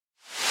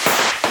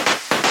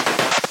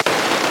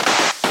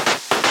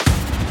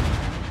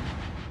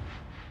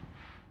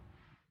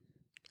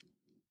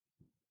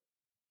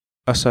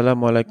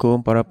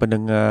Assalamualaikum para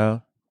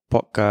pendengar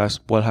podcast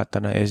Pual Hak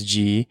Tanah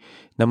SG.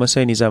 Nama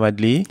saya Nizam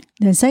Adli.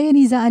 Dan saya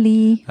Niza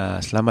Ali.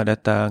 Selamat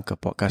datang ke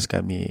podcast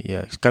kami.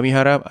 Ya, kami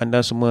harap anda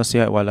semua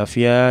sihat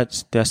walafiat,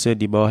 sentiasa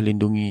di bawah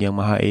lindungi Yang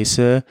Maha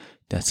Esa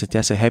dan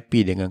sentiasa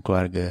happy dengan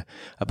keluarga.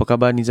 Apa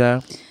khabar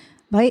Niza?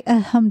 Baik,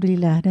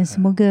 Alhamdulillah. Dan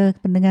semoga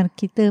pendengar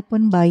kita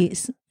pun baik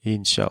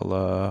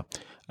InsyaAllah.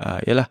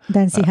 Yalah.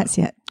 dan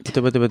sihat-sihat.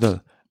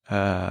 Betul.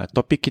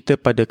 Topik kita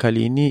pada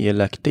kali ini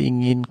ialah kita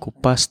ingin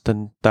kupas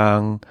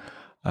tentang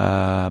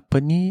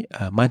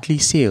monthly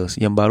sales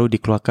yang baru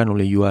dikeluarkan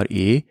oleh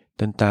URA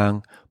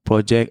tentang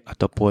projek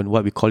ataupun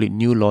what we call it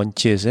new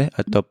launches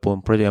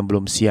ataupun projek yang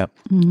belum siap.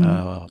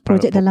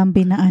 Projek dalam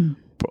binaan.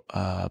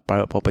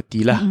 Private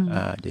property lah.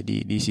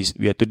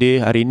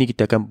 Jadi hari ini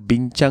kita akan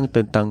bincang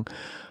tentang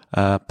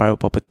private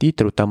property,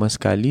 terutama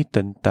sekali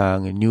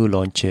tentang new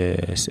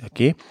launches.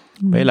 Okay.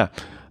 Baiklah.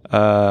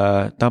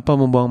 Tanpa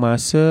membuang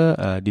masa,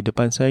 di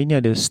depan saya ini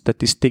ada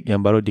statistik yang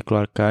baru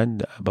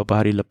dikeluarkan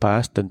beberapa hari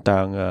lepas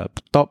tentang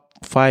top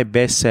 5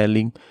 best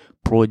selling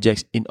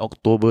projects in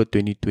October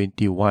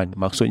 2021.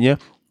 Maksudnya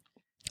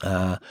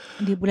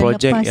di bulan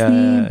lepas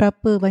ni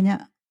berapa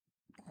banyak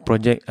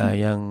projek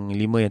yang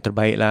 5 yang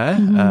terbaik lah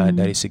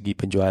dari segi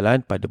penjualan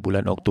pada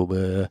bulan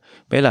Oktober.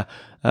 Baiklah,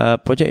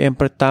 projek yang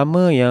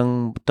pertama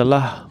yang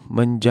telah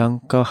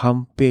menjangkau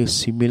hampir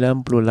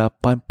 98%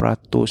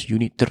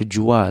 unit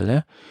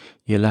terjual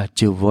ialah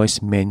Jervois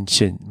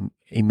Mansion.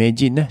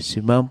 Imagine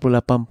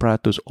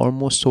 98%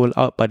 almost sold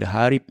out pada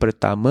hari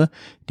pertama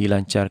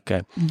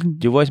dilancarkan.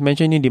 Jervois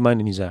Mansion ni di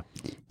mana Niza?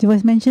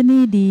 Jervois Mansion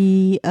ni di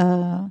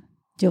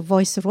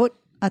Jervois Road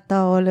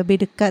atau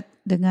lebih dekat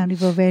dengan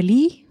River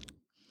Valley.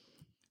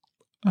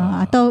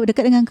 Atau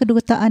dekat dengan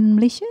Kedutaan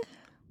Malaysia?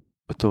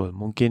 Betul,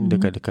 mungkin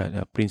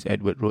dekat-dekat Prince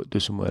Edward Road tu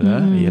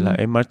semualah. Ialah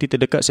MRT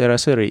terdekat saya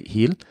rasa Red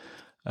Hill.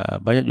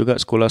 Banyak juga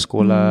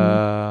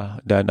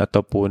sekolah-sekolah dan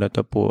ataupun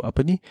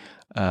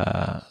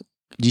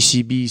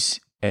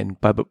GCBs and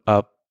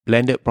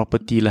landed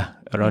property lah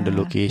around the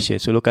location.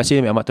 So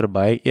lokasi yang amat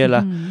terbaik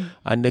ialah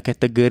under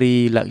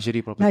kategori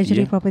luxury property.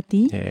 Luxury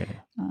property.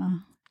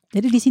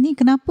 Jadi di sini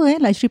kenapa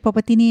luxury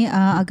property ni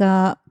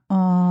agak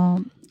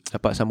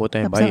dapat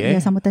sambutan yang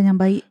baik. Sambutan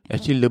yang baik.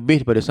 Actually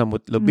lebih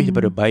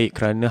daripada baik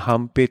kerana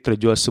hampir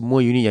terjual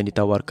semua unit yang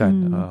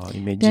ditawarkan.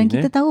 Imagine. Dan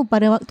kita tahu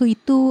pada waktu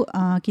itu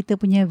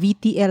kita punya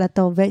VTL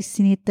atau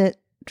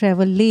Vaccinated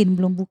Travel Lane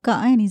belum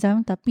buka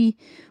Nizam, tapi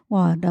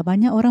dah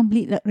banyak orang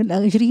beli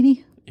luxury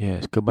ni.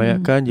 Yes,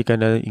 kebanyakan jika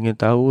anda ingin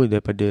tahu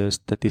daripada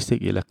statistik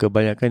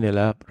kebanyakan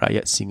ialah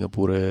rakyat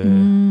Singapura.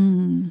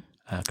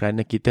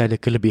 Kerana kita ada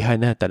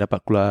kelebihan tak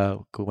dapat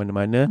keluar ke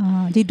mana-mana.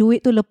 Jadi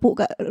duit tu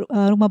lepuk kat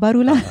rumah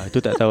baru lah.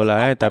 Itu tak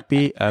tahulah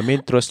tapi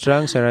terus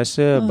terang saya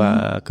rasa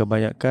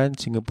kebanyakan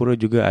Singapura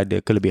juga ada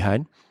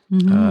kelebihan.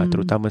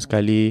 Terutama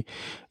sekali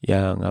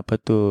yang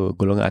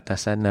golongan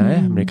atas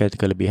sana mereka ada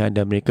kelebihan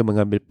dan mereka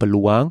mengambil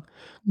peluang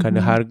kerana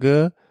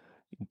harga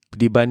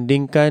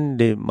dibandingkan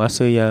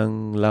masa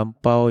yang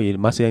lampau,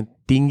 masa yang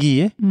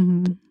tinggi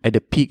at the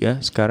peak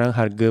sekarang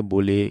harga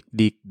boleh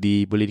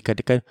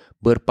dikatakan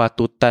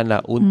berpatutan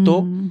lah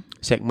untuk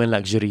segmen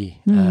luxury.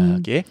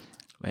 Okay,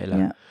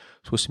 baiklah.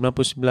 So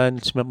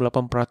 98%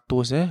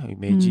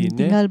 imagine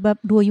tinggal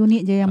 2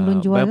 unit je yang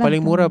belum jual lah.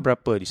 Paling murah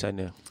berapa di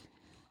sana?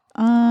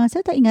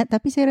 Saya tak ingat,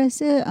 tapi saya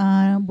rasa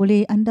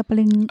boleh anda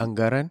paling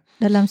anggaran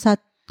dalam 1.2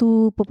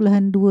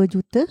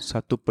 juta.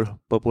 1.2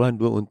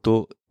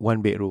 untuk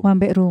one bedroom.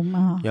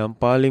 Yang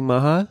paling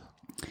mahal?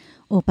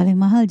 Paling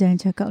mahal jangan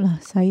cakap lah.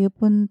 Saya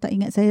pun tak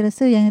ingat. Saya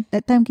rasa yang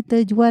that time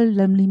kita jual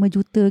dalam 5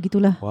 juta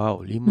gitulah.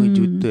 Wow, 5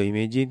 juta.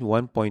 Imagine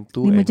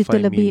 1.2 and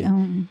 5 lebih,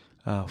 million.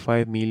 5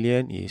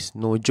 million is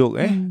no joke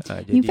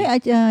jadi, in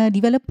fact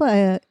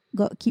developer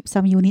got keep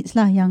some units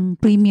lah yang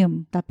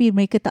premium. Tapi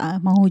mereka tak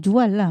mahu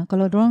jual lah.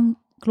 Kalau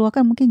diorang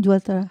keluarkan mungkin jual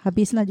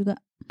terhabis lah juga.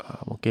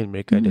 Mungkin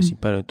mereka ada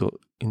simpan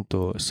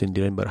untuk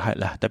sendirian berhad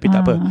lah. Tapi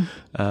tak apa.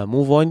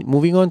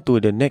 Moving on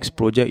to the next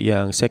project,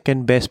 yang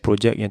second best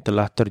project yang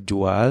telah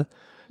terjual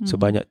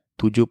sebanyak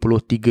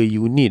 73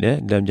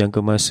 unit dalam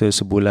jangka masa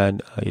sebulan,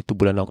 iaitu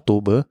bulan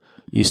Oktober,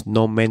 is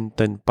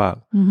Normanton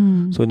Park.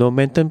 So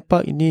Normanton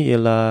Park ini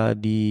ialah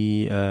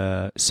di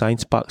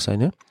Science Park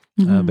sana,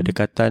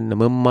 berdekatan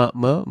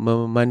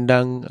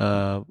memandang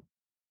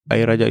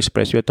Ayer Rajah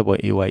Expressway ataupun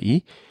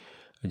AYE.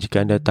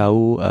 Jika anda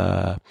tahu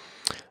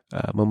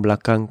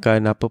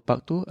membelakangkan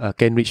park tu,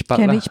 Kent Ridge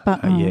Park.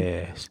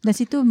 Yes. Dan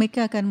situ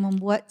mereka akan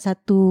membuat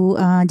satu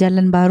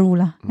jalan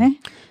baru lah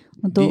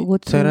untuk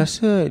saya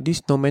rasa di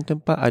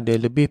Normanton Park ada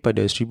lebih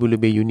pada 1,000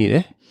 lebih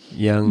unit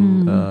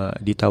yang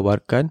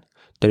ditawarkan,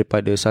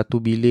 daripada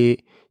satu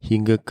bilik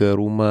hingga ke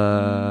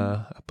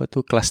rumah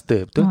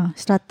cluster, betul?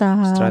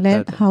 Strata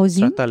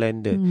housing, strata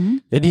landed.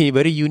 Jadi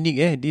very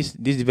unique this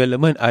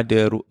development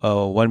ada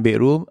one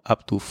bedroom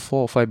up to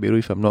 4 or 5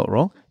 bedroom if I'm not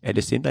wrong. At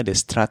the same time ada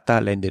strata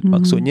landed.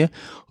 Maksudnya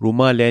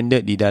rumah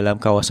landed di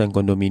dalam kawasan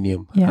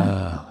kondominium.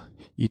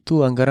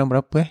 Itu anggaran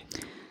berapa?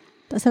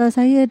 Tak salah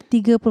saya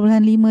 3.5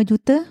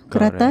 juta ke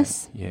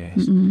atas.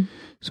 Yes.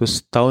 So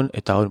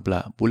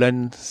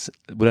bulan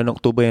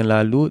Oktober yang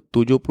lalu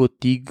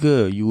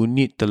 73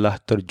 unit telah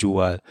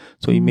terjual.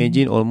 So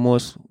imagine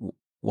almost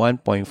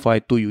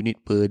 1.52 unit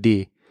per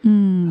day.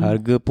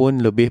 Harga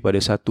pun lebih pada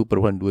 1.2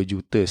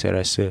 juta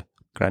saya rasa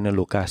kerana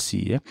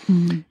lokasi ya.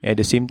 At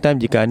the same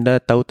time, jika anda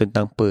tahu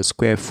tentang per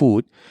square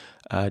foot,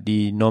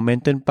 di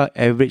Normanton Park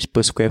average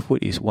per square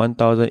foot is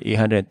 $1,839.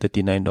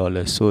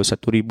 So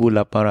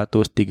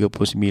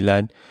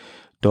 $1,839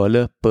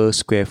 per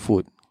square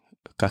foot,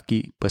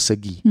 kaki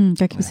persegi.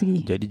 Kaki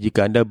persegi. Jadi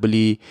jika anda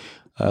beli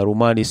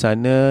rumah di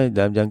sana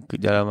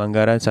dalam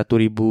anggaran 1,000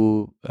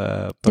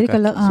 per kaki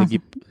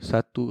persegi,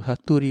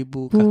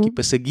 1,000 kaki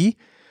persegi,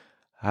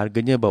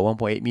 harganya about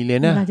 1.8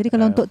 million lah. Jadi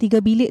kalau untuk 3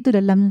 bilik tu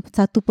dalam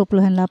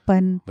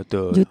 1.8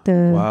 juta.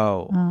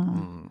 Wow.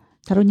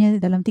 Taruhnya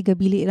dalam 3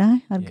 bilik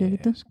lah harga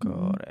gitu.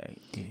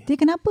 Correct. Jadi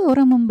kenapa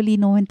orang membeli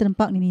Normanton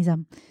Park ni,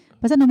 Nizam?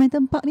 Pasal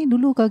Normanton Park ni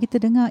dulu kalau kita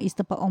dengar is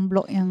tempat en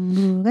bloc yang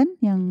dulu kan,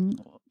 yang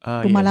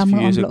rumah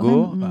lama en bloc kan.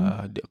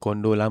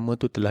 Kondo lama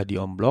tu telah di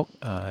en bloc.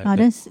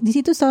 Dan di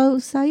situ kalau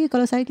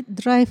saya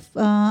drive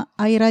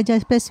Air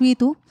Rajah Expressway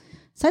tu,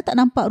 saya tak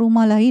nampak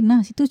rumah lain lah.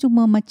 Situ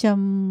cuma macam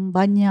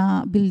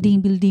banyak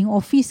building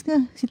office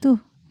ke situ.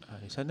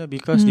 Di sana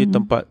because di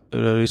tempat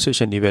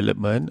research and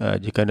development,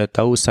 jika anda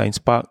tahu Science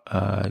Park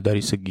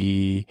dari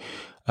segi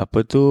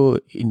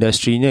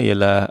industrinya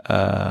ialah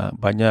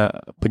banyak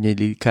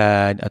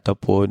penyelidikan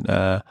ataupun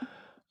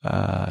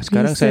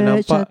sekarang research, saya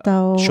nampak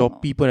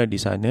Shopee pun ada di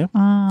sana.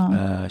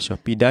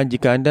 Shopee, dan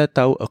jika anda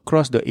tahu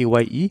across the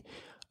AYE,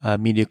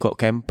 Mediacorp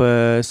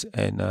campus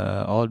and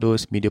all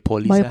those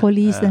Mediapolis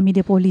dan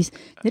Mediapolis.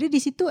 Jadi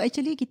di situ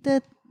actually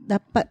kita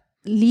dapat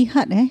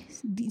lihat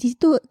di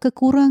situ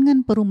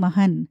kekurangan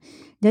perumahan.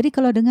 Jadi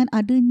kalau dengan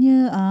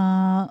adanya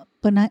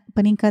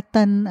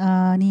peningkatan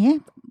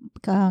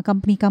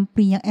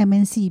company-company yang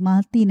MNC,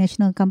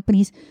 multinational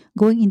companies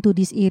going into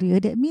this area,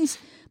 that means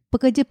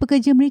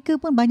pekerja-pekerja mereka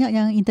pun banyak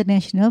yang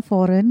international,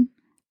 foreign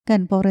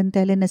talent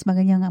dan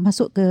sebagainya yang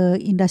masuk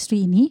ke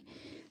industri ini.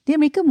 Dia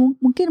mereka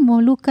mungkin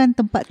memerlukan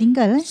tempat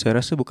tinggal.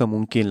 Saya rasa bukan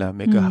mungkin lah.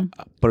 Mereka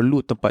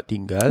perlu tempat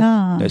tinggal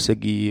dari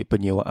segi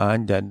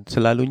penyewaan, dan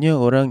selalunya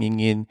orang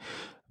ingin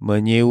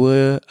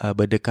menyewa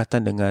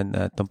berdekatan dengan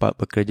tempat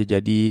bekerja,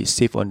 jadi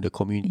safe on the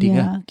community.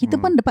 Kita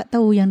pun dapat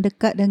tahu yang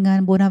dekat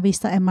dengan Buona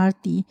Vista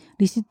MRT,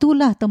 di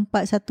situlah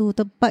satu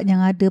tempat yang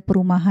ada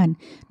perumahan,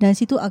 dan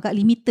situ agak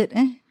limited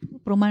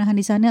perumahan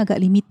di sana agak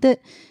limited.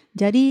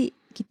 Jadi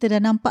kita dah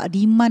nampak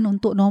demand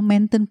untuk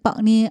Normanton Park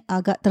ni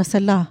agak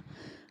terselah.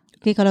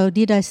 Kalau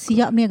dia dah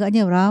siap ni,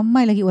 agaknya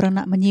ramai lagi orang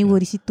nak menyewa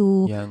di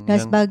situ.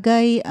 Dan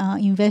sebagai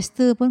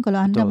investor pun,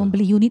 kalau anda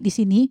membeli unit di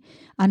sini,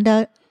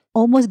 anda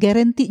almost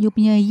guaranteed you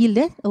punya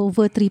yield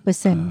over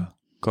 3%.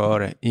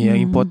 Correct.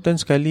 Yang important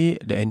sekali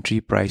the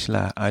entry price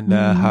lah.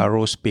 Anda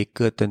harus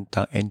peka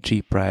tentang entry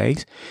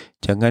price.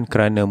 Jangan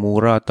kerana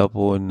murah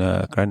ataupun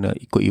kerana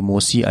ikut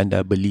emosi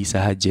anda beli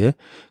sahaja.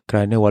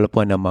 Kerana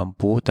walaupun anda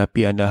mampu,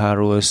 tapi anda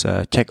harus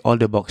check all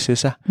the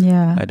boxes lah.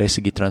 Dari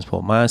segi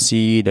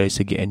transformasi, dari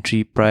segi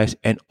entry price,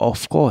 and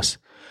of course,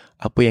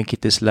 apa yang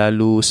kita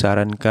selalu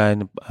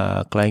sarankan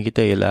klien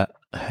kita ialah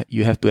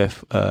you have to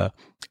have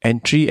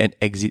entry and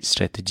exit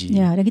strategy.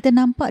 Dan kita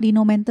nampak di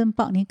Normanton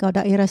Park ni,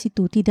 kalau daerah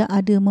situ tidak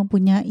ada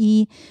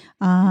mempunyai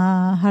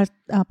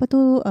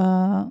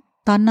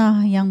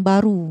tanah yang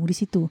baru di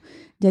situ.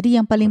 Jadi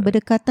yang paling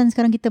berdekatan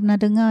sekarang kita pernah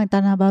dengar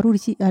tanah baru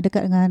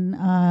dekat dengan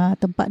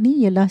tempat ni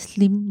ialah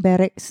Slim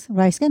Barracks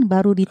Rise kan,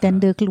 baru di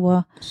tender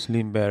keluar.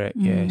 Slim Barracks,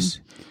 yes.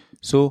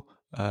 So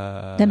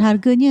dan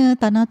harganya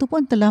tanah tu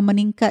pun telah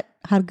meningkat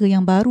harga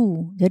yang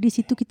baru. Jadi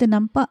situ kita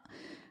nampak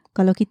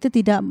kalau kita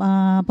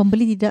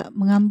pembeli tidak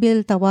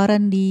mengambil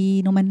tawaran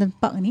di Normanton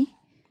Park ni,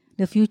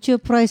 the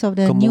future price of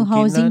the new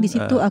housing di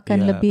situ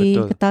akan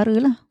lebih ketara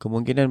lah.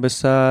 Kemungkinan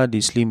besar di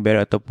Slim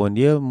Barracks ataupun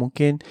dia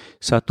mungkin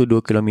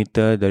 1-2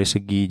 kilometer dari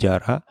segi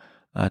jarak,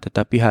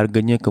 tetapi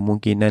harganya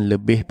kemungkinan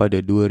lebih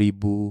pada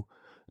 $2,000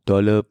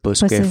 per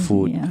square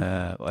foot,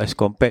 as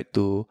compared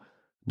to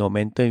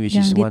Normanton which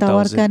yang is 1,008. Yang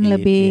ditawarkan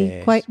lebih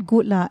quite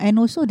good lah. And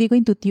also they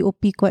going to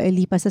TOP quite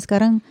early. Pasal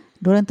sekarang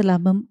diorang telah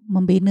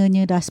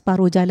membenanya dah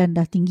separuh jalan,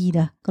 dah tinggi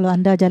dah. Kalau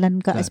anda jalan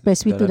kat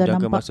expressway tu dah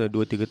nampak. Dalam masa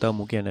 2-3 tahun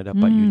mungkin anda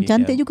dapat unit.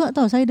 Cantik juga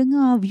tau. Saya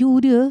dengar view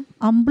dia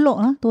unblock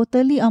lah.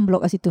 Totally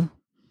unblock kat situ.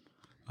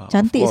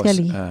 Cantik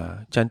sekali.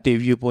 Cantik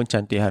view pun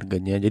cantik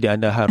harganya. Jadi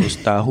anda harus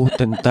tahu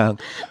tentang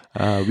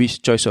which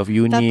choice of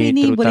unit. Tapi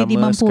ni boleh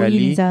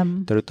dimampui,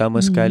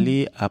 terutama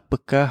sekali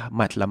apakah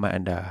matlamat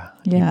anda.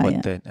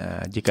 Important.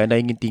 Jika anda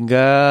ingin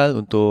tinggal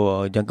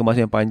untuk jangka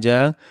masa yang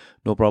panjang,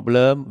 no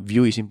problem.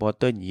 View is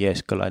important. Yes,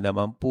 kalau anda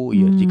mampu.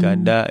 Jika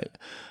anda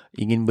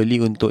ingin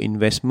beli untuk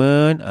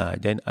investment,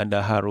 then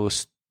anda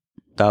harus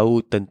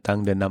tahu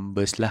tentang the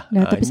numbers lah.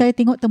 Tapi saya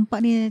tengok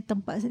tempat ni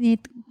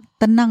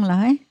tenang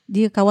lah.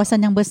 Dia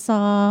kawasan yang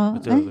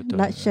besar,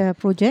 large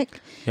project.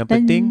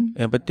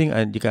 Yang penting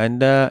jika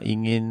anda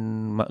ingin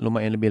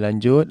maklumat yang lebih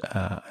lanjut,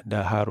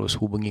 anda harus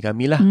hubungi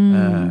kami lah.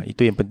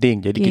 Itu yang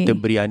penting. Jadi kita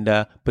beri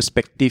anda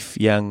perspektif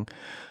yang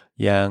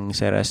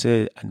saya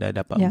rasa anda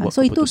dapat buat keputusan.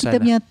 So itu kita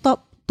punya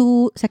top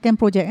second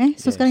project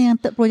So sekarang yang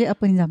third project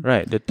apa, Nizam?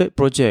 Right, the third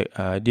project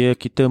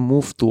kita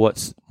move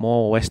towards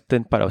more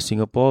western part of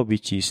Singapore,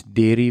 which is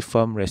dairy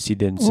farm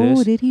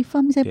residences. Dairy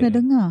farm saya pernah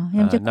dengar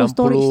yang macam cold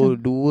storage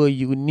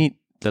 62 unit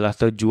telah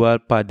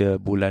terjual pada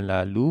bulan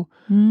lalu.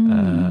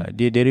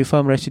 Dia dairy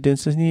farm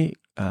residences ni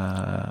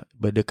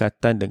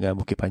berdekatan dengan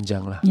Bukit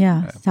Panjang lah.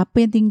 Ya, siapa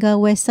yang tinggal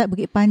west side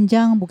Bukit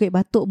Panjang, Bukit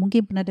Batok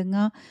mungkin pernah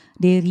dengar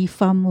Dairy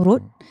Farm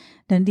Road.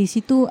 Dan di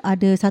situ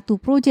ada satu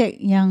projek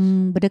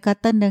yang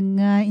berdekatan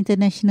dengan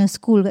International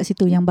School kat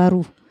situ yang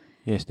baru.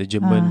 Yes, the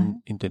German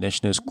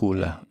International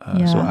School lah.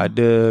 So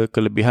ada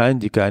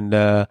kelebihan jika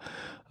anda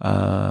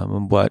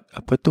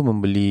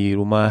membeli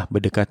rumah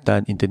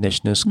berdekatan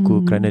International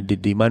School kerana the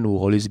demand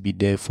will always be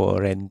there for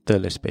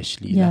rental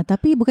especially. Ya,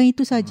 tapi bukan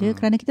itu saja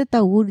kerana kita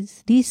tahu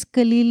di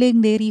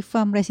sekeliling dairy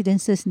farm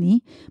residences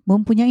ni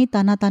mempunyai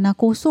tanah-tanah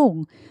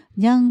kosong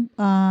yang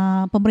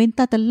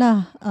pemerintah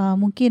telah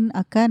mungkin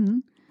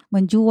akan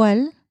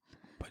menjual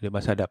pada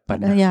masa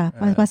hadapan.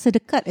 Masa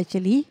dekat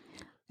actually.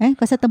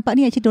 Pasal tempat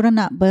ni actually diorang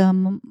nak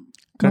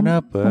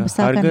kenapa?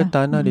 Harga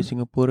tanah di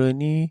Singapura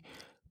ni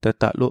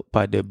tertakluk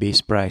pada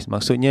base price.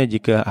 Maksudnya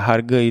jika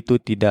harga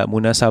itu tidak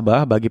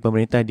munasabah bagi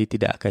pemerintah, dia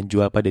tidak akan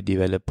jual pada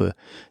developer.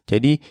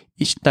 Jadi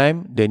each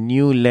time the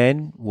new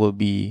land will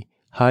be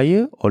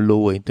higher or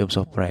lower in terms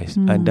of price.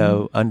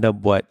 Anda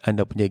buat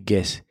anda punya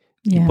guess.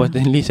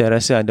 Importantly,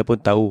 saya rasa anda pun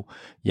tahu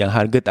yang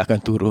harga tak akan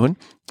turun.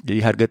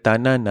 Jadi harga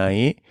tanah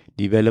naik,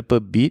 developer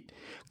bid.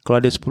 Kalau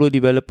ada 10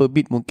 developer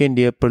bid, mungkin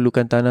dia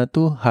perlukan tanah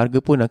tu,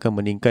 harga pun akan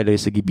meningkat dari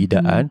segi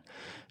bidaan.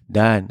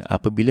 Dan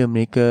apabila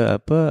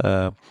mereka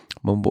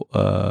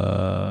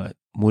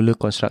mula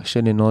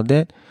construction and all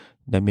that,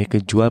 dan mereka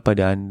jual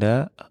pada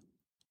anda,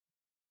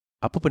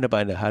 apa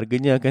pendapat anda?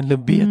 Harganya akan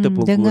lebih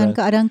ataupun kurang? Dengan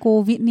keadaan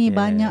COVID ni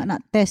banyak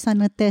nak test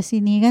sana test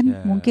sini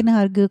kan. Mungkin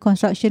harga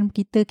construction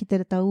kita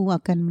dah tahu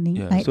akan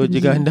naik. So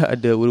jika anda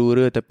ada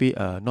ura-ura tapi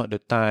not the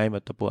time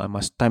ataupun I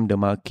must time the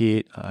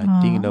market, I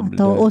think the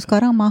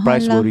sekarang mahal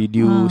price lah. will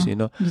reduce,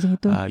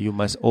 you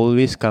must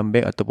always come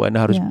back ataupun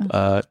anda harus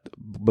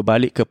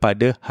berbalik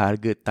kepada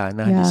harga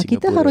tanah di Singapura.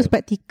 Kita harus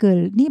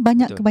praktikal. Ni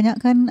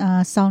kebanyakan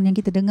sound yang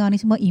kita dengar ni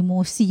semua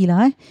emosi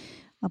lah.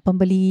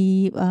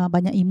 Pembeli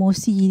banyak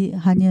emosi,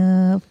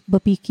 hanya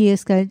berfikir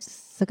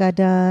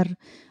sekadar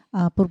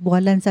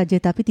perbualan saja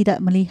tapi tidak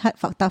melihat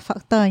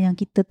fakta-fakta yang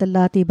kita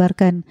telah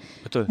tebarkan.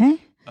 Betul.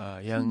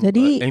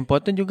 Jadi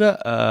important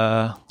juga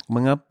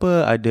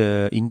mengapa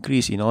ada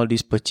increase in all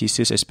these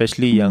purchases,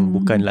 especially yang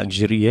bukan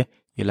luxury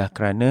ialah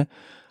kerana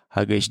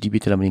harga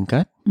HDB telah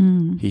meningkat.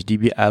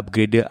 HDB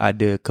upgrader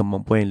ada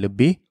kemampuan yang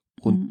lebih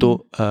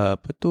untuk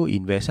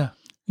invest lah.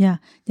 Ya,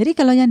 jadi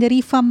kalau yang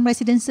dairy farm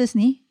residences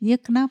ni, dia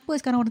kenapa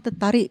sekarang orang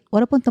tertarik?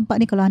 Walaupun tempat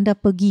ni kalau anda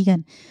pergi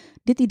kan,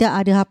 dia tidak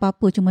ada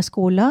apa-apa, cuma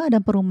sekolah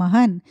dan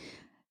perumahan.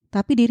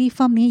 Tapi dairy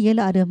farm ni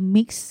ialah ada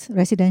mixed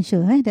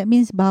residential. That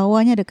means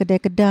bawahnya ada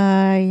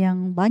kedai-kedai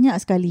yang banyak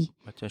sekali.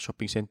 Macam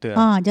shopping center.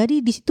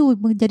 Jadi di situ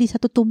menjadi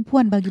satu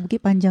tumpuan bagi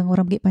Bukit Panjang,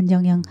 orang Bukit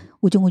Panjang yang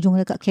ujung-ujung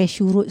dekat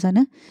Cashew Road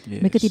sana.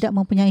 Yes. Mereka tidak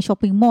mempunyai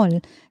shopping mall.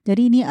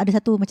 Jadi ini ada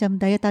satu macam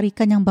daya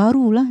tarikan yang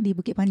barulah di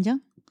Bukit Panjang.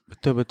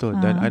 Betul.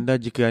 Dan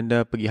jika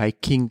anda pergi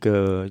hiking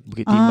ke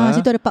Bukit Timah,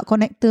 situ ada park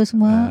connector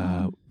semua.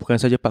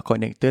 Bukan saja park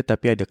connector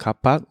tapi ada car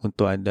park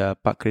untuk anda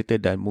park kereta,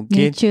 dan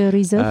mungkin nature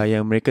reserve.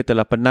 Yang mereka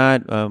telah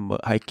penat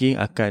hiking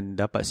akan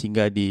dapat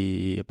singgah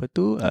di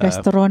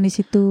restoran di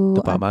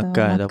situ, tempat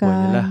makan ataupun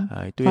lah.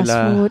 Itu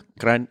ialah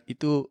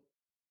itu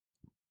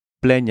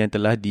plan yang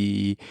telah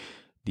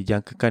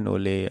dijangkakan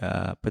oleh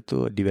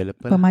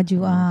developer pemaju.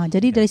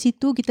 Jadi dari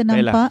situ kita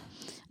nampak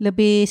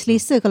lebih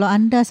selesa. Kalau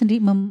anda sendiri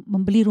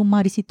membeli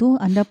rumah di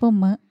situ, anda pun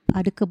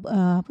ada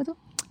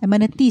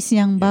amenities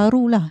yang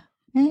barulah.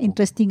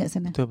 Interesting kat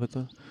sana.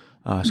 Betul.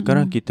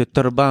 Sekarang kita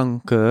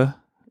terbang ke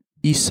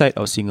east side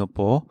of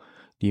Singapore,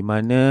 di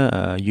mana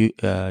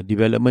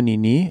development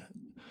ini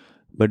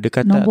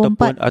berdekatan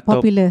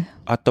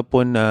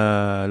ataupun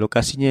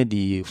lokasinya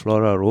di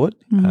Flora Road,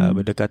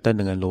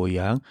 berdekatan dengan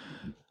Loyang.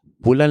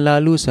 Bulan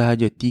lalu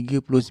sahaja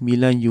 39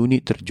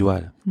 unit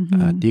terjual.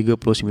 39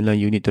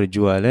 unit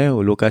terjual.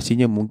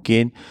 Lokasinya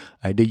mungkin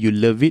either you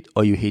love it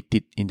or you hate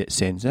it in that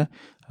sense.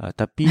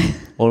 Tapi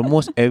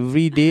almost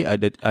every day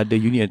ada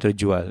unit yang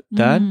terjual.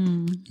 Dan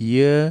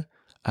ia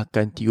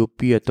akan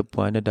TOP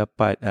ataupun anda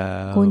dapat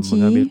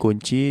mengambil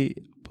kunci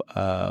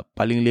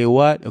paling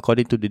lewat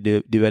according to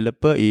the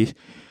developer is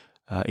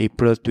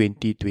April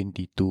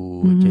 2022.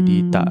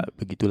 Jadi tak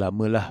begitu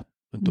lama lah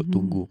untuk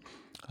tunggu.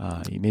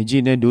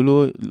 Imagine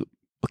dulu,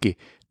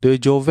 the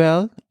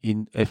Jovel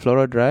at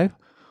Flora Drive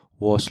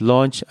was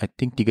launched I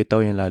think 3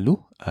 tahun yang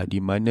lalu, di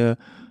mana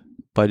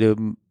pada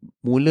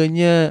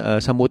mulanya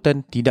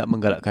sambutan tidak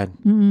menggalakkan.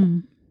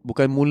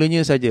 Bukan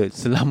mulanya saja,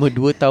 selama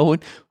 2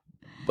 tahun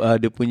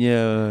dia punya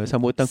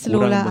sambutan slow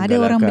kurang lah. menggalakkan.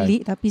 Ada orang beli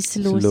tapi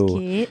slow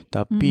sikit.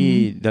 Tapi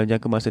dalam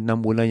jangka masa 6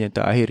 bulan yang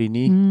terakhir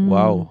ini,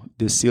 wow,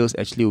 the sales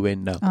actually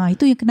went down.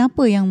 Itu yang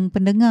kenapa yang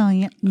pendengar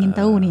ingin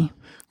tahu ni.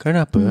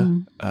 Kenapa?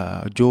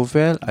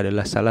 Jovel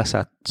adalah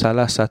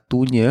salah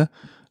satunya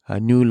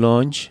new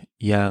launch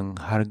yang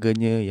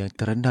harganya yang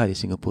terendah di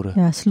Singapura.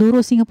 Ya,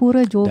 seluruh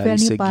Singapura Jovel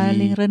Dari ni segi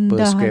paling rendah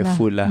per square lah.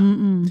 foot lah.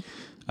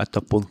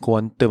 Ataupun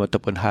quantum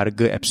ataupun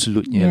harga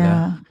absolutnya Ya.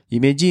 lah.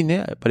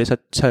 Imagine pada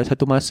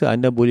satu masa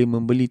anda boleh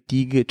membeli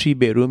 3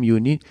 bedroom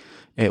unit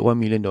at $1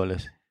 million.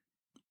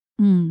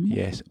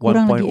 Yes,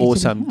 Kurang 1.0 lagi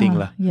actually. something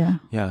lah.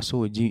 Ya. Yeah,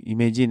 so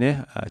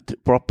imagine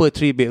proper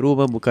 3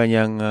 bedroom bukan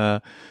yang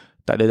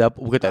tak ada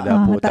dapur, bukan tak ada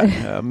dapur,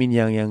 I mean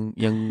yang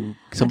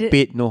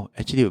sempit. No,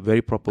 actually a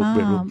very proper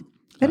bedroom.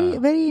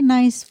 Very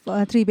nice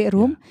 3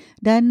 bedroom.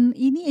 Dan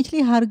ini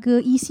actually harga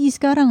EC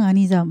sekarang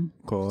Nizam.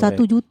 Correct.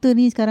 1 juta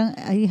ni sekarang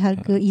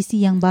harga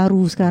EC yang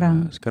baru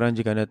sekarang. Sekarang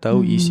jika anda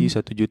tahu EC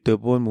 1 juta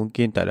pun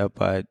mungkin tak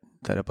dapat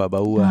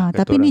bau lah.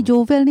 Tapi ni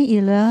Jovel ni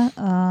ialah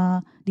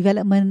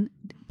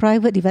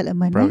private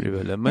development.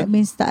 That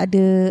means tak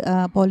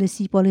ada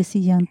policy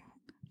yang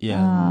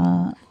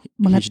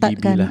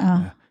mengetatkan.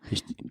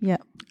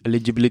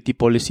 Eligibility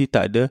policy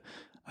tak ada.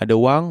 Ada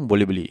wang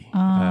boleh beli.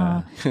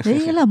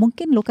 Jadi ialah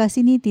mungkin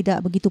lokasi ni tidak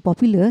begitu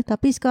popular,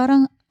 tapi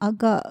sekarang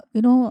agak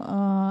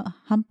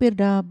hampir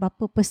dah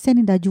berapa persen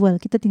ni dah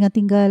jual. Kita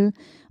tinggal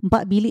 4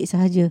 bilik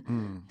sahaja.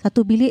 1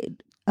 bilik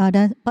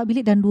dan 4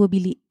 bilik dan 2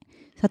 bilik.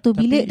 1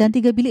 bilik dan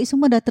 3 bilik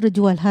semua dah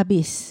terjual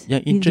habis.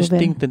 Yang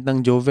interesting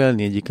tentang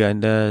Jovel ni, jika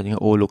anda tengok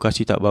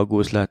lokasi tak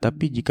bagus lah,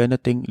 tapi jika anda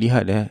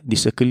lihat di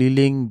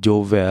sekeliling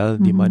Jovel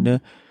di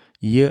mana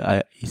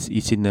ia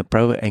is in a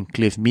private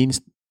enclave, means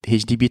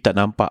HDB tak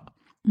nampak.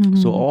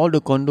 So all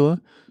the condo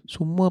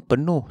semua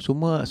penuh,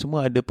 semua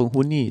ada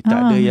penghuni,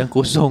 tak ada yang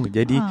kosong.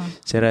 Jadi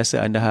saya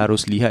rasa anda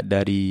harus lihat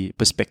dari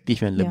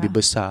perspektif yang lebih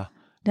besar.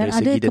 Dan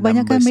ada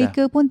kebanyakan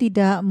mereka pun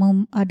tidak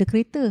ada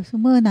kereta,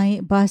 semua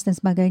naik bas dan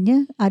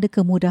sebagainya, ada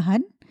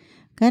kemudahan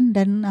kan.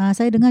 Dan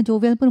saya dengar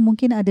Jovel pun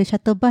mungkin ada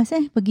shuttle bus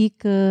pergi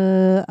ke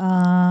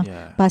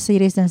Pasir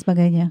Ris dan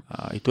sebagainya.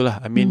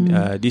 Itulah, I mean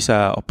these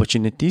are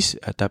opportunities,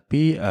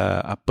 tapi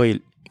apa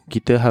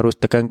kita harus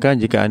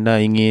tekankan jika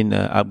anda ingin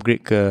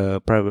upgrade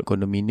ke private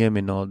condominium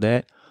and all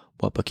that,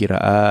 buat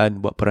perkiraan,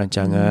 buat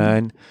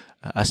perancangan,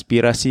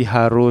 aspirasi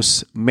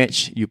harus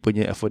match you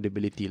punya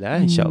affordability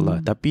lah,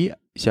 insyaAllah. Tapi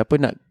siapa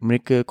nak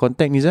mereka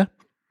contact Niza?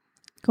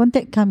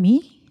 Contact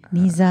kami,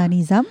 Niza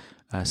Nizam.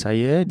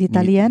 Saya di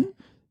talian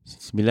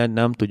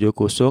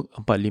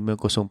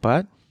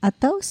 96704504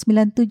 atau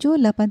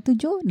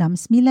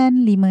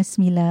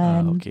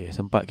 97876959. Okay,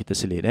 sempat kita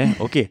selit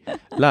Okay,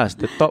 last,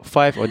 the top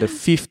 5 or the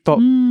 5th top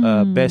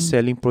best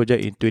selling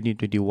project in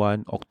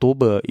 2021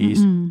 October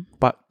is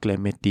Park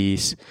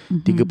Clementi's.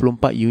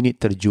 34 unit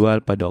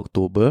terjual pada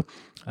Oktober.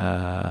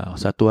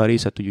 Satu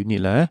hari satu unit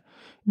lah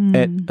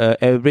at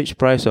average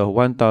price of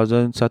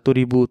 1,736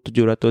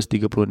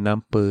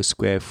 per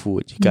square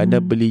foot. Jika anda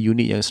beli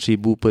unit yang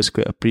 1,000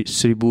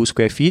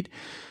 square feet,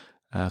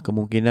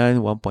 kemungkinan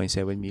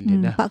 1.7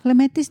 million lah. Park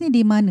Clementi's ni di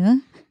mana?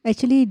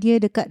 Actually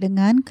dia dekat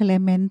dengan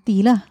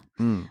Clementi lah.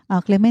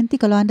 Clementi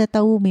kalau anda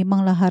tahu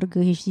memanglah harga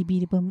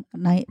HDB dia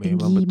naik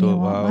tinggi. Betul,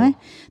 wow.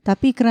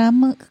 Tapi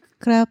kenapa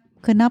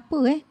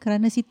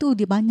kerana situ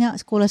dia banyak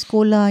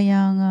sekolah-sekolah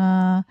yang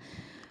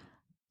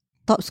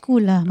top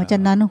school lah, macam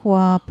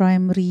Nanhua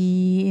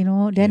Primary,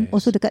 then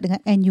also dekat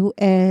dengan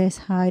NUS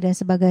High dan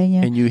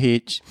sebagainya.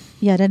 NUH.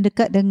 Ya, dan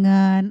dekat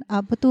dengan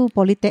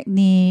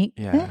Politeknik.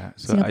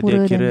 So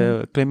Singapura, ada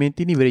kira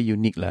Clementi ni very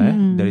unique lah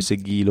dari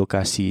segi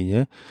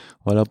lokasinya.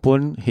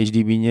 Walaupun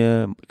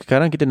HDB-nya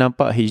sekarang kita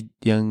nampak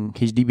yang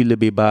HDB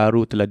lebih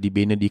baru telah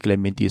dibina di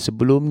Clementi.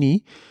 Sebelum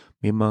ni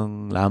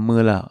memang lama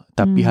lah,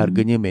 tapi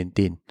harganya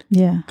maintain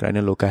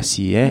kerana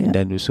lokasi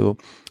dan also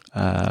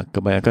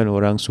kebanyakan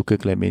orang suka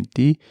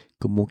Clementi.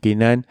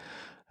 Kemungkinan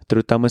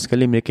terutama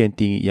sekali mereka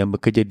yang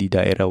bekerja di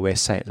daerah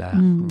west side lah.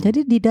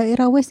 Jadi di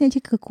daerah west ni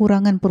actually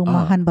kekurangan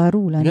perumahan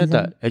baru lah. Ingat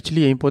tak?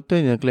 Actually yang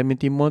important yang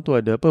Clementi Mall tu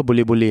ada apa?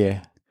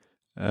 Boleh-boleh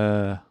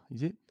is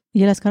it?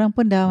 Yelah, sekarang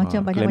pun dah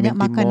macam banyak-banyak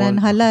makanan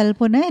Mall halal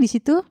pun di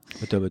situ.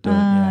 Betul-betul.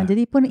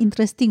 Jadi pun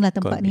interesting lah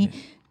tempat ni.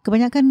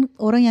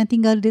 Kebanyakan orang yang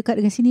tinggal dekat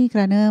dengan sini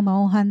kerana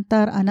mahu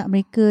hantar anak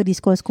mereka di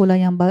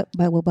sekolah-sekolah yang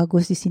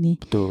bagus di sini.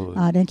 Betul.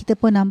 Dan kita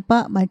pun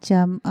nampak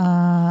macam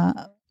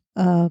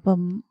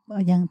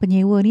yang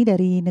penyewa ni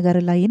dari negara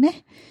lain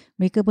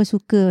mereka pun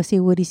suka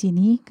sewa di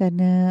sini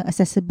kerana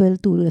accessible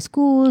to the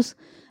schools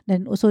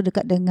dan also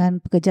dekat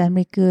dengan pekerjaan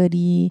mereka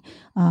di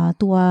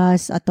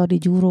Tuas atau di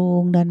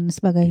Jurong dan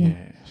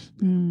sebagainya.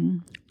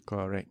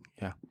 Correct.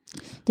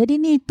 Jadi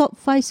ni top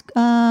 5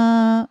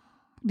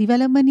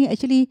 development ni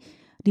actually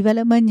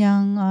development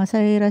yang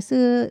saya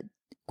rasa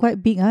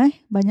quite big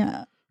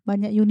banyak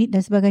unit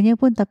dan sebagainya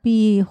pun,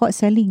 tapi hot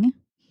selling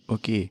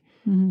Okay.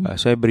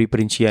 Saya beri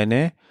perincian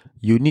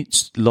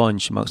unit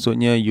launch,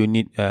 maksudnya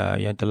unit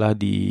yang telah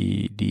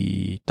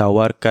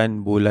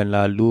ditawarkan bulan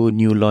lalu,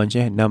 new launch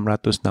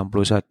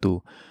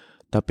 661.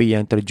 Tapi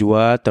yang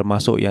terjual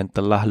termasuk yang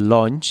telah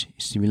launch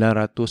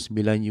 909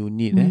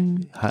 unit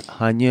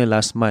hanya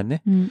last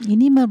month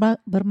Ini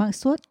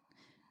bermaksud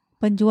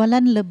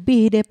penjualan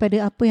lebih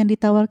daripada apa yang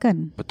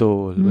ditawarkan.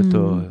 Betul.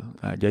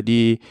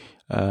 Jadi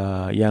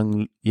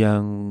yang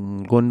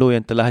kondo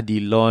yang telah di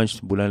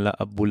launch bulan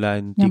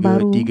 3-4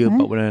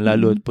 bulan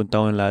lalu ataupun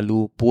tahun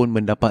lalu pun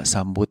mendapat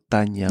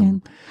sambutan yang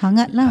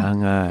hangat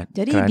lah.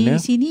 Jadi di kerana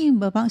sini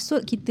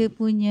bermaksud kita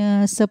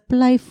punya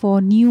supply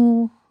for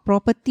new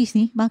properties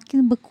ni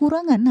makin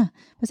berkurangan lah.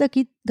 Pasal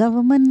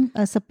government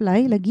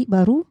supply lagi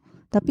baru,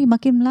 tapi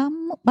makin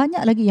lama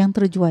banyak lagi yang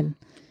terjual.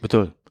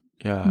 Betul.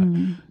 Ya.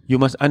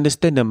 You must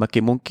understand dan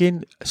makin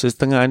mungkin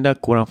setengah anda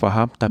kurang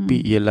faham,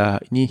 tapi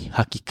ialah ini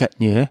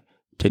hakikatnya.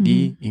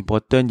 Jadi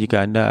important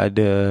jika anda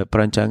ada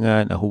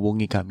perancangan,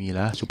 hubungi kami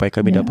lah supaya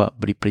kami dapat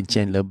beri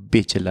perincian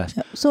lebih jelas.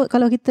 So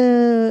kalau kita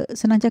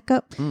senang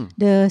cakap,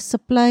 the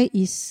supply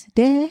is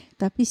there,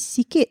 tapi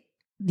sikit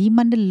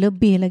demand dia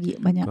lebih lagi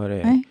banyak.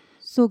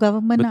 So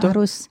government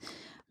harus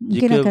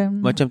mungkin jika,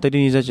 akan macam tadi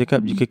Niza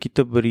cakap, jika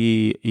kita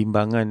beri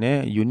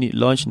imbangan unit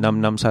launch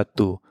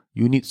 661,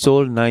 unit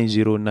sold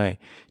 909,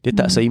 dia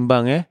tak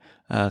seimbang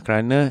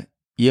kerana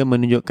ia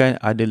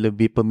menunjukkan ada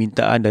lebih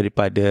permintaan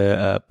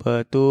daripada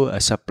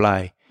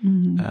supply.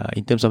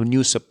 In terms of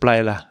new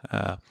supply lah.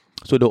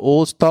 So the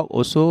old stock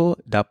also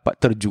dapat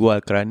terjual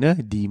kerana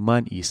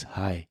demand is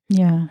high.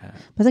 Ya.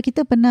 Pasal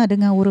kita pernah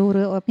dengar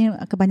ura-ura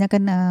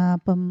kebanyakan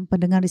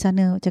pendengar di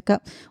sana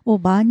cakap,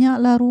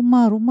 banyaklah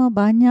rumah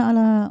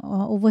banyaklah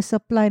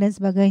oversupply dan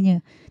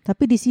sebagainya.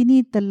 Tapi di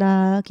sini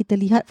telah kita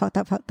lihat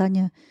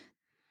fakta-faktanya.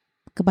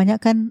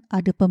 Kebanyakan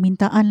ada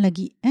permintaan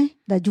lagi.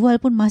 Dah jual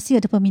pun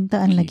masih ada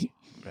permintaan lagi.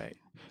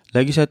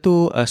 Lagi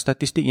satu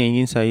statistik yang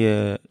ingin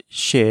saya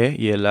share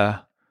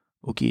ialah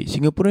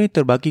Singapura ni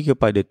terbagi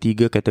kepada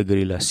 3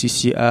 kategori lah.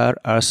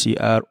 CCR,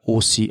 RCR,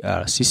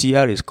 OCR.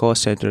 CCR is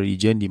Coast Central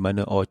Region di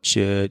mana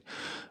Orchard,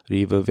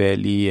 River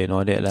Valley and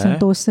all that lah.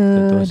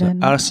 Sentosa.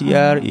 Dan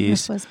RCR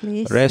is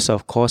rest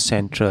of Coast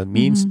Central,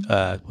 means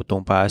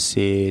Potong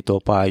Pasir,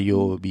 Toa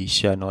Payoh,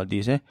 Bishan, all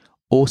this.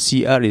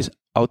 OCR is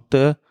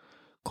Outer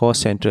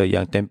Coast Central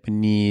yang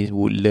Tampines,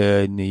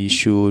 Woodland,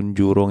 Yishun,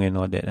 Jurong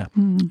and all that lah.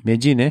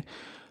 Imagine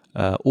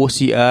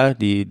OCR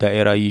di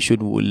daerah Yishun,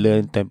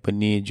 Woodland,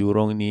 Tampines,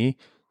 Jurong ni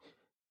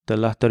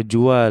telah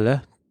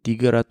terjual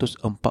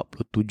 347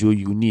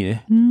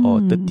 unit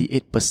or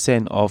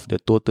 38% of the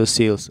total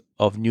sales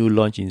of new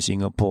launch in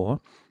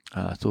Singapore.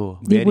 So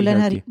di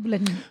bulan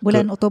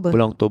Oktober.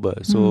 Bulan Oktober.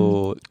 So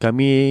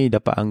kami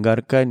dapat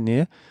anggarkan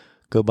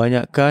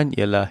kebanyakan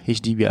ialah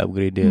HDB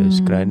upgraders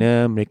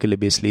kerana mereka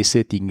lebih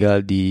selesa tinggal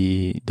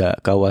di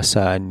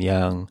kawasan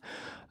yang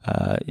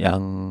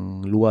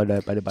luar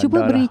daripada bandar.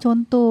 Cuba beri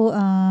contoh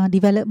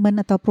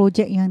development atau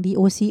projek yang di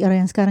OCR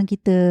yang sekarang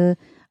kita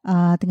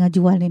tengah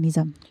jual ni,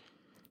 Nizam.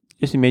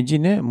 Just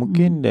imagine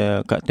mungkin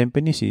kat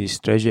Tampines is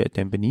Treasure at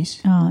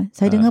Tampines.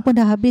 Saya dengar pun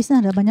dah habis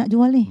lah, dah banyak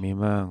jual ni.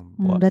 Memang.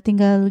 Dah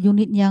tinggal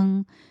unit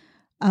yang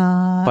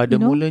pada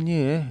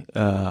mulanya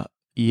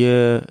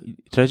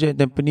Treasure at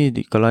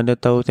Tampines, kalau anda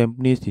tahu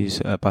Tampines is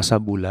Pasar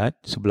Bulat,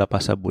 sebelah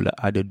Pasar Bulat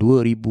ada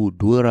 2,200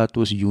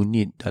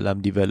 unit dalam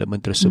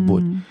development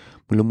tersebut.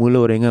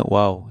 Mula-mula orang ingat,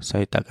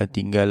 saya takkan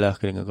tinggal lah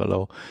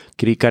kalau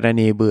kiri kanan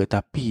neighbor.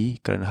 Tapi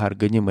kerana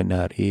harganya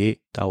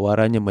menarik,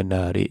 tawarannya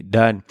menarik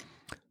dan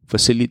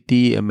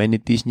facility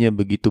amenities-nya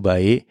begitu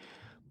baik,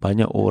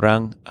 banyak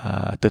orang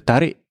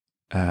tertarik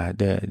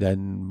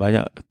dan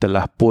banyak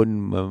telah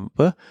pun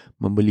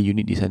membeli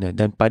unit di sana.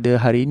 Dan pada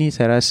hari ini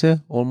saya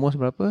rasa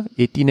almost berapa?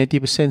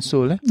 80-90%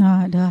 sold.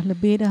 Dah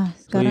lebih dah.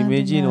 Sekarang so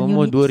imagine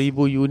almost 2,000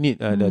 unit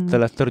dah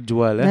telah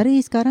terjual. Dari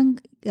sekarang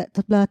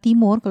sebelah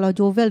timur, kalau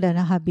Jovel dah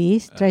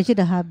habis, Treasure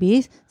dah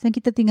habis, sekarang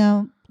kita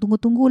tinggal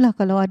tunggu-tunggulah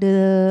kalau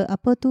ada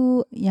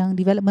yang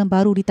development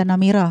baru di Tanah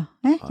Merah.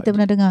 Kita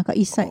pernah dengar kat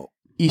East Side.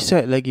 East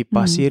Side lagi,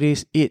 Pasir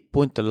Ris 8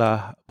 pun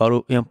telah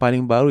baru, yang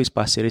paling baru is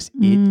Pasir Ris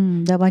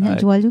 8. Dah banyak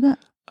jual juga.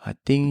 I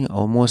think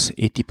almost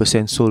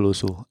 80% sold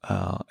also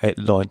at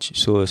launch.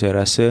 So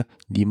saya rasa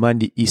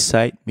demand di East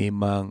Side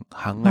memang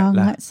hangat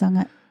lah.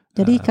 Sangat.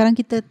 Jadi sekarang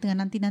kita tengah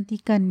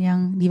nantikan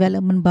yang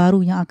development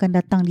baru yang akan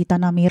datang di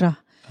Tanah Merah.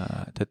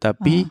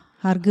 Tetapi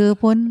harga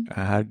pun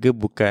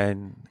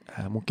bukan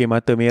mungkin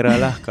mata merah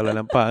lah kalau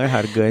nampak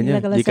harganya.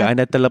 Jika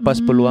anda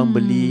terlepas peluang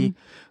beli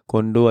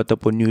kondo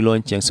ataupun new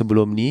launch yang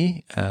sebelum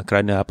ni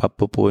kerana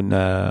apa-apa pun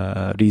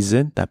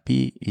reason,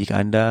 tapi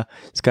jika anda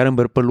sekarang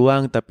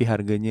berpeluang tapi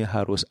harganya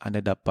harus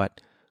anda dapat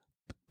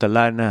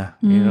telan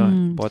lah,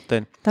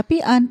 important.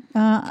 Tapi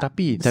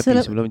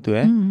sebelum itu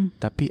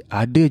tapi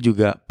ada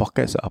juga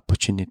pockets of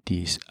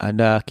opportunities.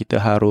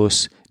 Kita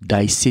harus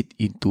dice it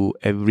into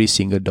every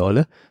single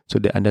dollar so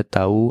that anda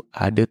tahu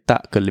ada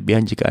tak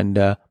kelebihan jika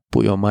anda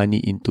put your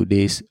money in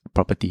today's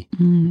property.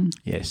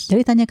 Yes.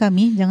 Jadi tanya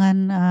kami,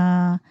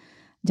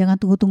 jangan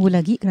tunggu-tunggu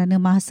lagi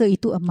kerana masa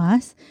itu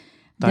emas.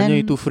 Tanya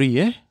itu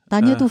free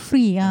Tanya tu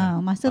free.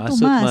 Masa tu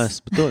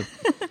emas. Betul.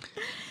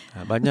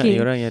 Banyak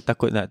orang yang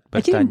takut nak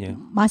bertanya.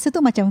 Masa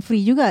tu macam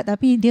free juga,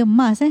 tapi dia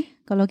emas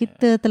Kalau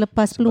kita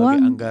terlepas peluang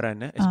sebagai anggaran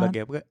sebagai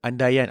apa?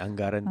 Andaian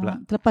anggaran pula.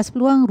 Terlepas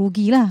peluang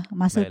rugilah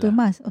masa tu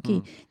emas.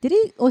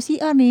 Jadi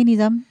OCR ni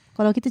Nizam,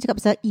 kalau kita cakap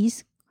pasal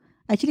East,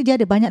 actually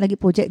dia ada banyak lagi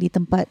projek di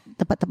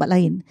tempat-tempat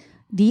lain.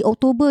 di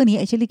Oktober ni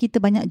actually kita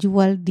banyak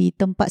jual di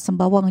tempat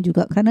Sembawang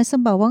juga, kerana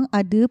Sembawang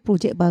ada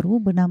projek baru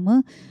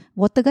bernama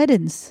Water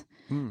Gardens.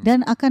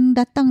 Dan akan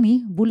datang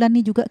ni, bulan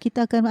ni juga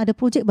kita akan ada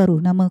projek baru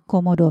nama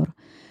Commodore.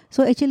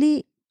 So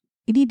actually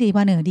ini di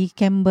mana? Di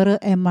Canberra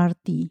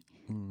MRT.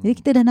 Jadi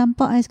kita dah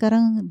nampak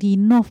sekarang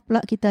di North pula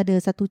kita ada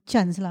satu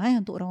chance lah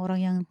untuk orang-orang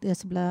yang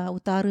sebelah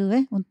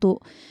utara untuk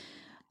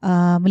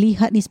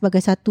melihat ni sebagai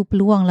satu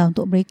peluang lah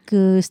untuk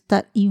mereka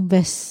start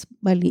invest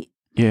balik.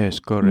 Yes,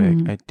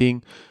 correct. I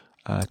think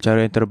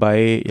cara yang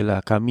terbaik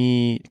ialah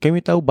kami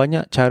tahu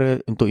banyak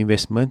cara untuk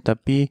investment,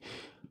 tapi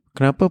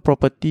kenapa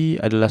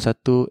property adalah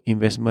satu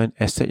investment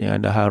asset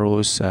yang anda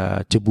harus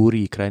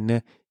ceburi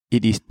kerana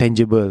it is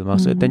tangible.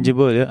 Maksud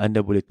tangible anda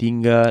boleh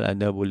tinggal,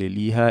 anda boleh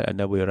lihat,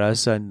 anda boleh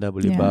rasa, anda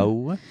boleh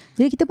bau.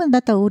 Jadi kita pun dah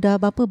tahu dah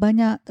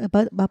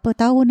berapa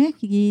tahun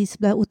di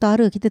sebelah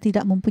utara kita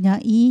tidak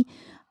mempunyai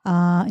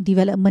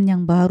development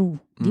yang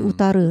baru di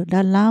utara.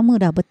 Dah lama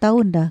dah,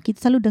 bertahun dah.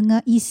 Kita selalu dengar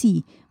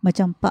EC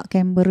macam Park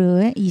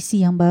Canberra,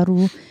 EC yang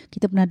baru.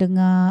 Kita pernah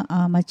dengar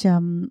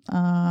macam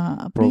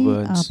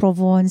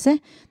Provence.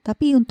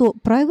 Tapi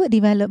untuk private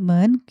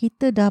development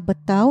kita dah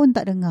bertahun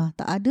tak dengar,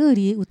 tak ada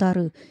di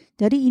utara.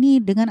 Jadi ini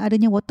dengan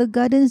adanya Water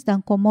Gardens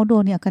dan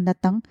Commodore ni akan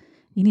datang,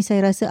 ini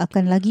saya rasa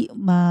akan lagi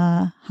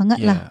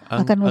hangat lah.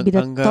 Akan lebih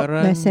top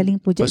best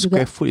selling project juga.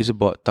 Per square foot is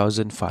about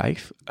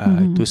 1,500.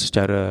 Itu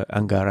secara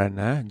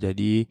anggaran.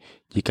 Jadi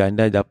jika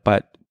anda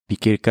dapat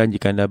fikirkan,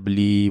 jika anda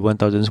beli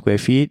 1,000 square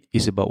feet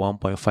is about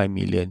 1.5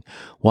 million.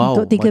 Wow.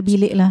 Untuk 3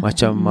 bilik lah.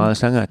 Macam mahal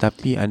sangat.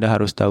 Tapi anda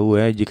harus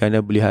tahu jika anda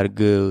beli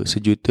harga 1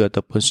 juta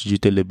ataupun 1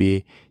 juta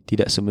lebih,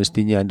 tidak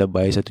semestinya anda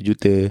bayar 1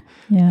 juta.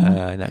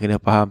 Nak kena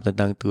faham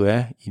tentang tu.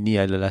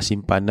 Ini adalah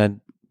simpanan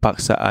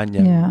paksaan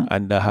yang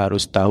anda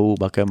harus tahu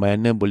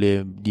bagaimana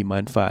boleh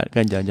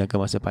dimanfaatkan jangka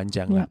masa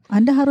panjang lah.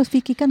 Anda harus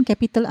fikirkan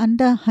capital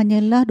anda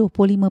hanyalah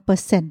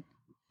 25%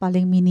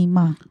 paling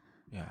minima.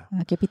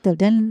 Capital,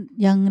 dan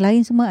yang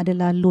lain semua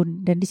adalah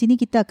loan. Dan di sini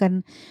kita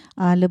akan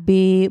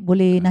lebih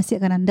boleh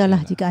nasihatkan anda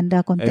lah jika anda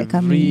kontak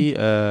kami.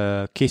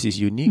 Every case is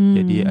unique.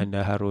 Jadi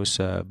anda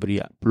harus beri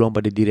peluang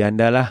pada diri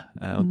anda lah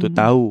untuk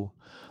tahu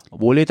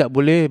boleh tak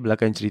boleh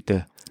belakang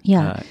cerita.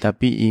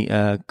 Tapi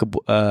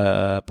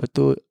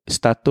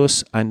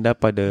status anda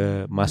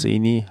pada masa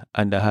ini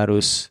anda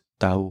harus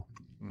tahu.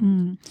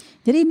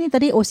 Jadi ini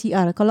tadi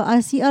OCR. Kalau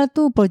RCR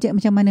tu projek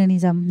macam mana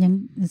Nizam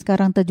yang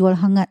sekarang terjual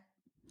hangat?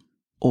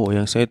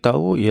 Yang saya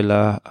tahu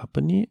ialah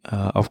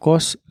of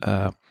course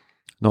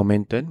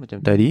Normanton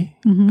macam tadi.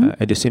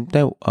 At the same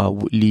time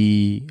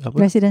Woodley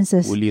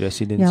Residences. Woodley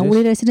Residences.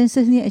 Woodley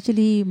Residences ni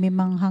actually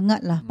memang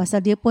hangat lah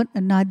pasal dia pun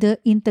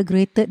another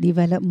integrated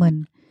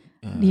development.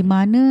 Di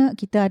mana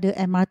kita ada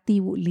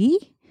MRT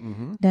Woodley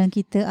dan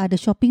kita ada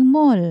shopping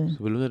mall.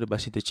 Sebelum tu ada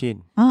bus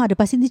interchange. Ada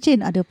bus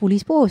interchange, ada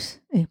police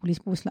post. Police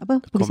post lah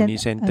apa? Community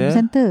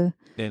center.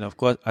 Then of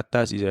course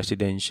atas is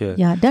residential.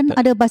 Dan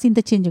ada bus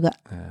interchange juga.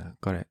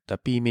 Correct.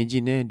 Tapi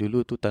imagine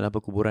dulu tu tanah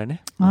perkuburan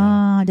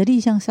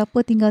jadi yang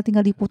siapa tinggal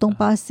di Potong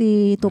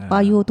Pasir, Toa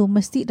Payoh tu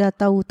mesti dah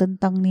tahu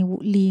tentang ni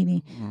Woodley ni.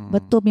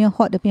 Betul punya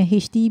hot, dia punya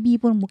HDB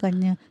pun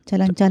bukannya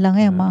calang-calang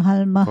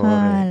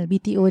mahal-mahal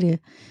BTO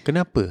dia.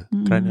 Kenapa?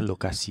 Kerana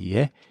lokasi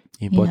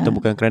important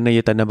bukan kerana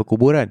ia tanah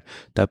berkuburan,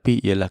 tapi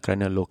ialah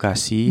kerana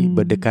lokasi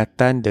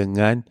berdekatan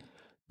dengan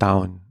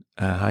town.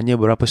 Hanya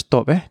berapa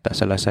stop tak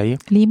salah saya?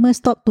 5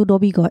 stop to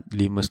Dhoby Ghaut. 5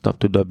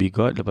 stop to Dhoby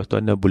Ghaut. Lepas tu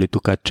anda boleh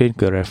tukar train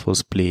ke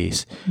Raffles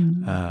Place.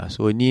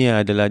 So ini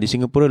adalah di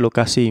Singapura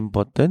lokasi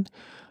important,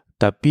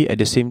 tapi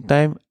at the same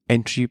time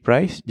entry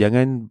price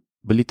jangan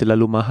beli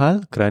terlalu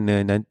mahal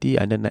kerana nanti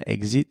anda nak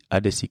exit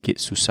ada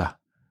sikit susah.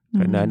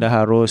 Kerana anda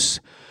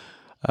harus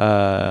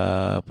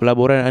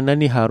pelaburan anda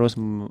ni harus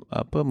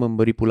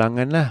memberi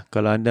pulangan lah.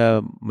 Kalau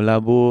anda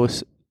melabur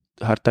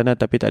hartanah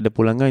tapi tak ada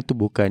pulangan, itu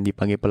bukan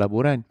dipanggil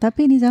pelaburan.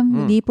 Tapi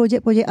Nizam, di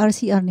projek-projek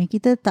RCR ni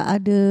kita tak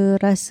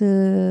ada rasa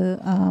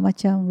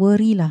macam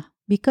worry lah,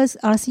 because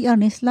RCR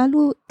ni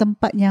selalu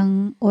tempat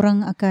yang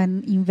orang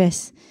akan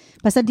invest.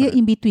 Pasal dia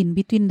in between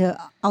the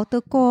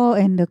outer core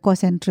and the core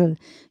central.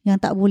 Yang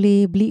tak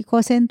boleh beli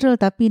core central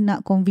tapi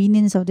nak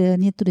convenience of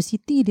the near to the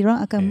city, dia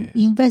orang akan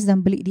invest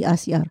dan beli di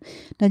RCR.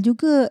 Dan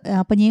juga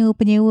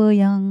penyewa-penyewa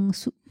yang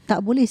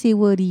tak boleh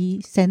sewa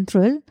di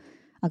central,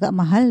 agak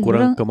mahal,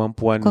 kurang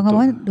kemampuan,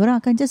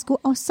 diorang akan just go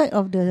outside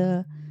of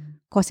the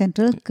core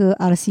central ke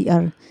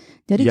RCR.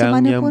 Jadi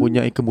yang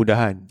punya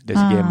kemudahan dari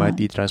segi MRT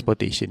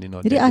transportation and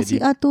all jadi that.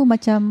 RCR tu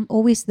macam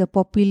always the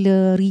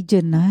popular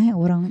region lah,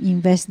 orang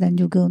invest dan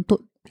juga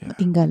untuk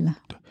tinggal lah.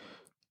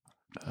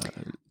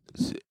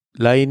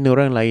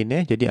 Orang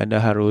lain jadi anda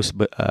harus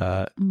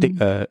take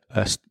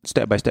a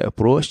step by step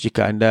approach.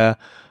 Jika anda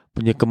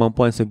punya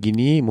kemampuan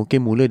segini,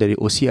 mungkin mula dari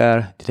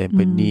OCR,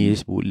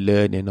 Tampines,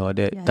 Woodland and all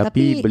that.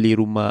 Tapi beli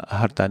rumah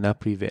hartanah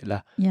private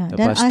lah.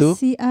 Lepas dan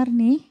RCR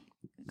ni,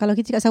 kalau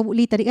kita cakap pasal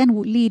Woodley tadi kan,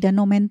 Woodley dan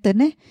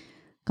Normanton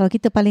kalau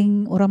kita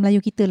paling, orang Melayu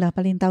kita lah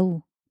paling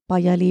tahu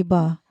Paya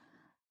Lebar.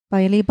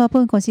 Paya Lebar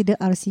pun consider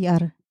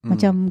RCR.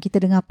 Macam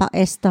kita dengar Pak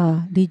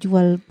Esta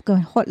dijual,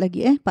 bukan hot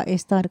lagi Pak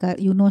Esta dekat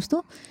Eunos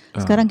tu.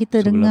 Sekarang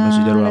kita dengar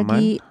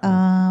lagi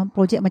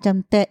projek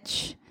macam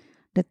Thatch,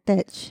 The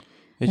Thatch.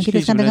 Dan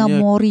kita sekarang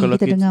dengar Mori, kalau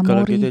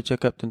kita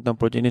cakap tentang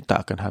projek ni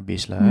tak akan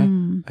habis lah.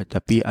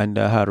 Tapi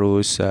anda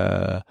harus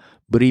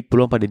beri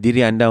peluang pada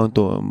diri anda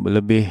untuk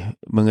lebih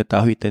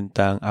mengetahui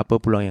tentang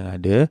apa peluang yang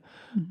ada.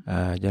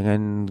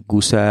 Jangan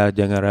gusar,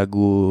 jangan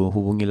ragu,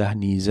 hubungilah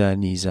Niza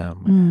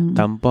Nizam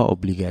tanpa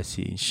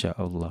obligasi,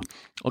 insya-Allah.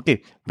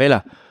 Okey,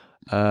 baiklah.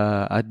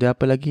 Ada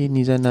apa lagi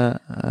Niza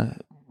nak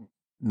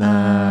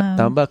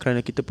tambah,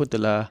 kerana kita pun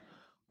telah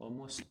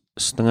almost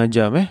setengah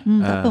jam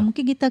tak apa,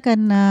 mungkin kita akan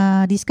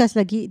discuss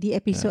lagi di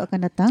episod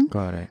akan datang.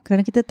 Correct.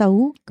 Kerana kita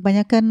tahu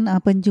kebanyakan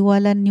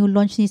penjualan new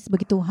launch ni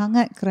begitu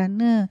hangat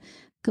kerana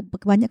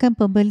kebanyakan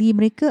pembeli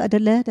mereka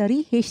adalah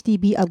dari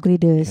HDB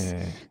upgraders.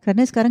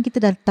 Kerana sekarang kita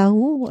dah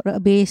tahu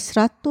lebih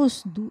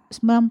 192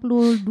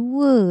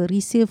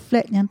 resale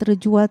flat yang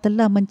terjual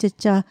telah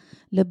mencecah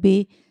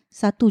lebih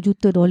 $1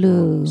 juta.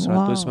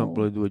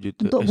 192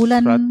 juta. Untuk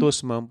bulan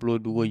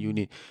 192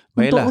 unit.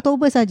 Baiklah. Untuk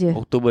Oktober saja.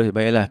 Oktober,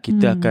 baiklah.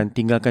 Kita akan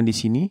tinggalkan di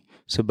sini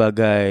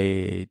sebagai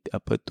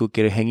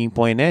kira hanging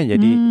point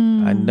Jadi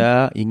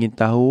anda ingin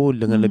tahu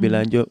dengan lebih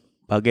lanjut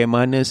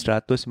bagaimana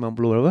 192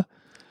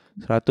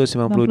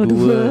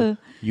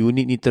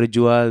 unit ni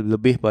terjual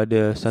lebih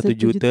pada 1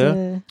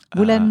 juta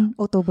bulan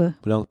Oktober.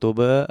 Bulan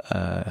Oktober,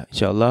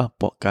 insya-Allah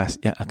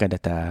podcast yang akan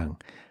datang.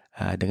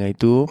 Dengan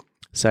itu,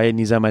 saya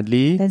Nizam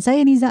Adli dan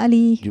saya Niza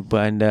Ali.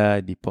 Jumpa anda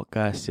di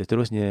podcast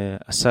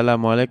seterusnya.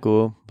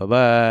 Assalamualaikum.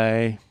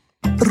 Bye-bye.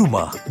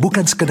 Rumah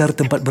bukan sekadar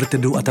tempat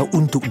berteduh atau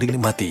untuk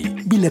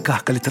dinikmati.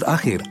 Bilakah kali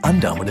terakhir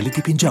anda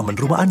meneliti pinjaman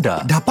rumah anda?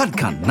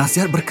 Dapatkan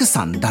nasihat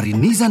berkesan dari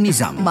Niza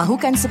Nizam.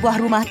 Mahukan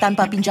sebuah rumah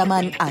tanpa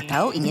pinjaman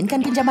atau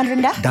inginkan pinjaman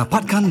rendah?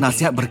 Dapatkan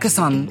nasihat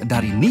berkesan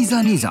dari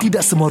Niza Nizam.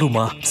 Tidak semua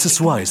rumah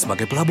sesuai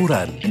sebagai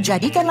pelaburan.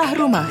 Jadikanlah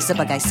rumah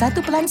sebagai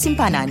satu pelan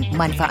simpanan.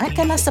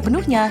 Manfaatkanlah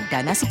sepenuhnya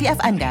dana CPF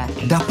anda.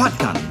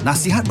 Dapatkan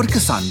nasihat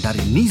berkesan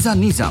dari Niza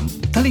Nizam.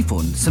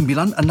 Telefon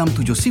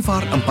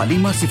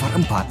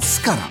 96704504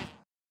 sekarang.